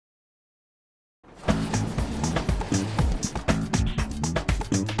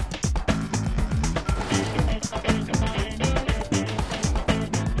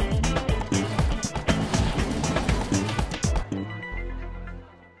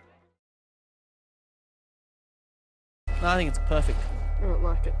No, I think it's perfect. I don't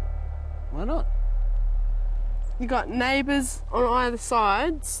like it. Why not? You got neighbours on either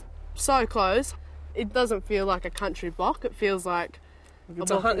sides, so close. It doesn't feel like a country block. It feels like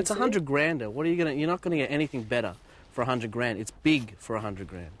It's $100 grander. What are you gonna? You're not gonna get anything better for $100 grand. It's big for $100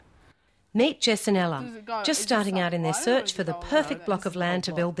 grand. Meet Jess and Ella, just starting out in their search for the perfect block of land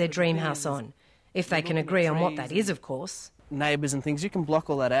to build their dream house on. If they can agree on what that is, of course. Neighbours and things, you can block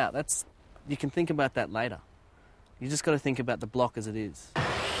all that out. You can think about that later. You just got to think about the block as it is.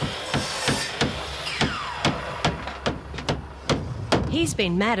 He's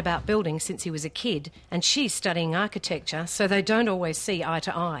been mad about building since he was a kid, and she's studying architecture, so they don't always see eye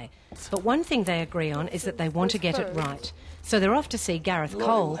to eye. But one thing they agree on is that they want to get it right. So they're off to see Gareth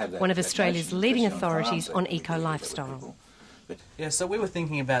Cole, one of Australia's leading authorities on eco-lifestyle. Yeah, so we were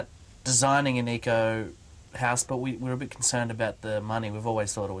thinking about designing an eco house, but we were a bit concerned about the money. We've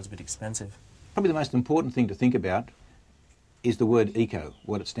always thought it was a bit expensive. Probably the most important thing to think about is the word eco,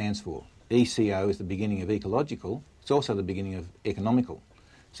 what it stands for. ECO is the beginning of ecological. It's also the beginning of economical.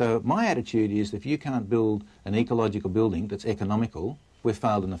 So my attitude is if you can't build an ecological building that's economical, we've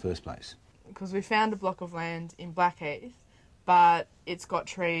failed in the first place. Because we found a block of land in Blackheath, but it's got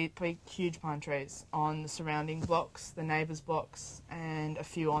big, huge pine trees on the surrounding blocks, the neighbours' blocks, and a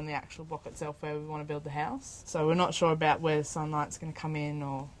few on the actual block itself where we want to build the house. So we're not sure about where the sunlight's going to come in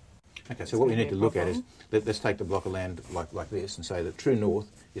or... Okay, so what we need to look at is, let's take the block of land like this and say that true north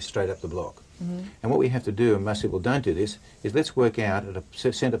is straight up the block. And what we have to do, and most people don't do this, is let's work out at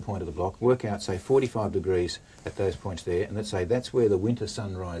a centre point of the block, work out, say, 45 degrees at those points there, and let's say that's where the winter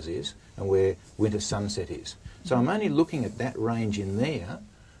sunrise is and where winter sunset is. So I'm only looking at that range in there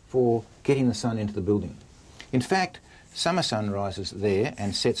for getting the sun into the building. In fact, summer sun rises there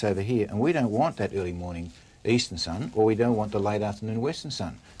and sets over here, and we don't want that early morning eastern sun, or we don't want the late afternoon western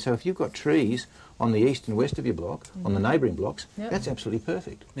sun. So if you've got trees on the east and west of your block, on the neighbouring blocks, that's absolutely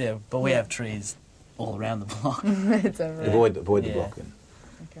perfect. Yeah, but we have trees all around the block. Avoid the block then.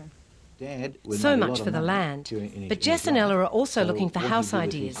 Okay. Dad, so much for the land. But Jess and Ella are also looking for house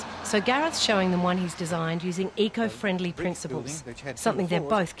ideas. So Gareth's showing them one he's designed using eco-friendly principles, something they're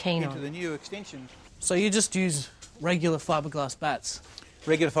both keen on. So you just use regular fiberglass bats?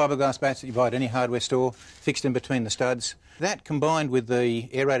 Regular fiberglass bats that you buy at any hardware store, fixed in between the studs. That, combined with the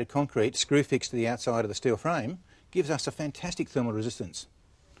aerated concrete screw fixed to the outside of the steel frame, gives us a fantastic thermal resistance.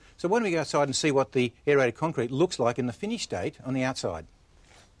 So why don't we go outside and see what the aerated concrete looks like in the finished state on the outside.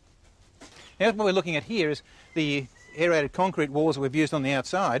 Now what we're looking at here is the aerated concrete walls that we've used on the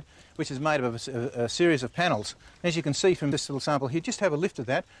outside, which is made of a series of panels. As you can see from this little sample here, just have a lift of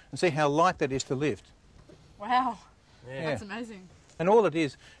that and see how light that is to lift. Wow, yeah. That's amazing. And all it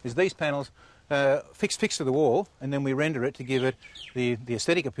is these panels fixed to the wall, and then we render it to give it the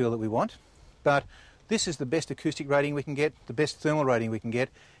aesthetic appeal that we want. But this is the best acoustic rating we can get, the best thermal rating we can get,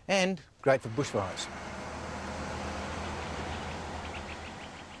 and great for bushfires.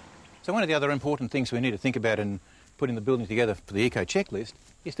 So one of the other important things we need to think about in putting the building together for the eco checklist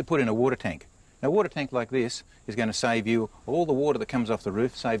is to put in a water tank. Now, a water tank like this is going to save you all the water that comes off the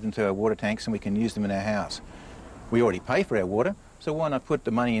roof, saved into our water tanks, and we can use them in our house. We already pay for our water, so why not put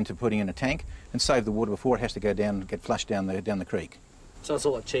the money into putting in a tank and save the water before it has to go down and get flushed down the creek? So it's a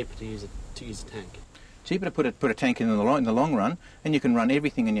lot cheaper to use a tank? Cheaper to put a tank in the long run, and you can run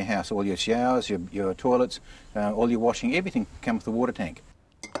everything in your house, all your showers, your toilets, all your washing, everything comes with the water tank.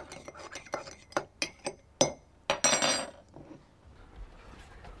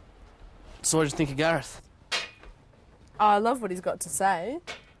 So what did you think of Gareth? I love what he's got to say,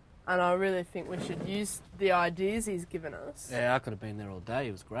 and I really think we should use the ideas he's given us. Yeah, I could have been there all day.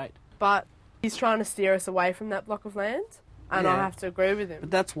 It was great. But he's trying to steer us away from that block of land, and I have to agree with him.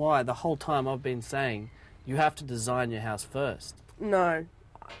 But that's why the whole time I've been saying you have to design your house first. No.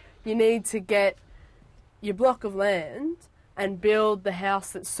 You need to get your block of land and build the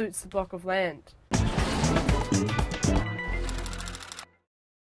house that suits the block of land.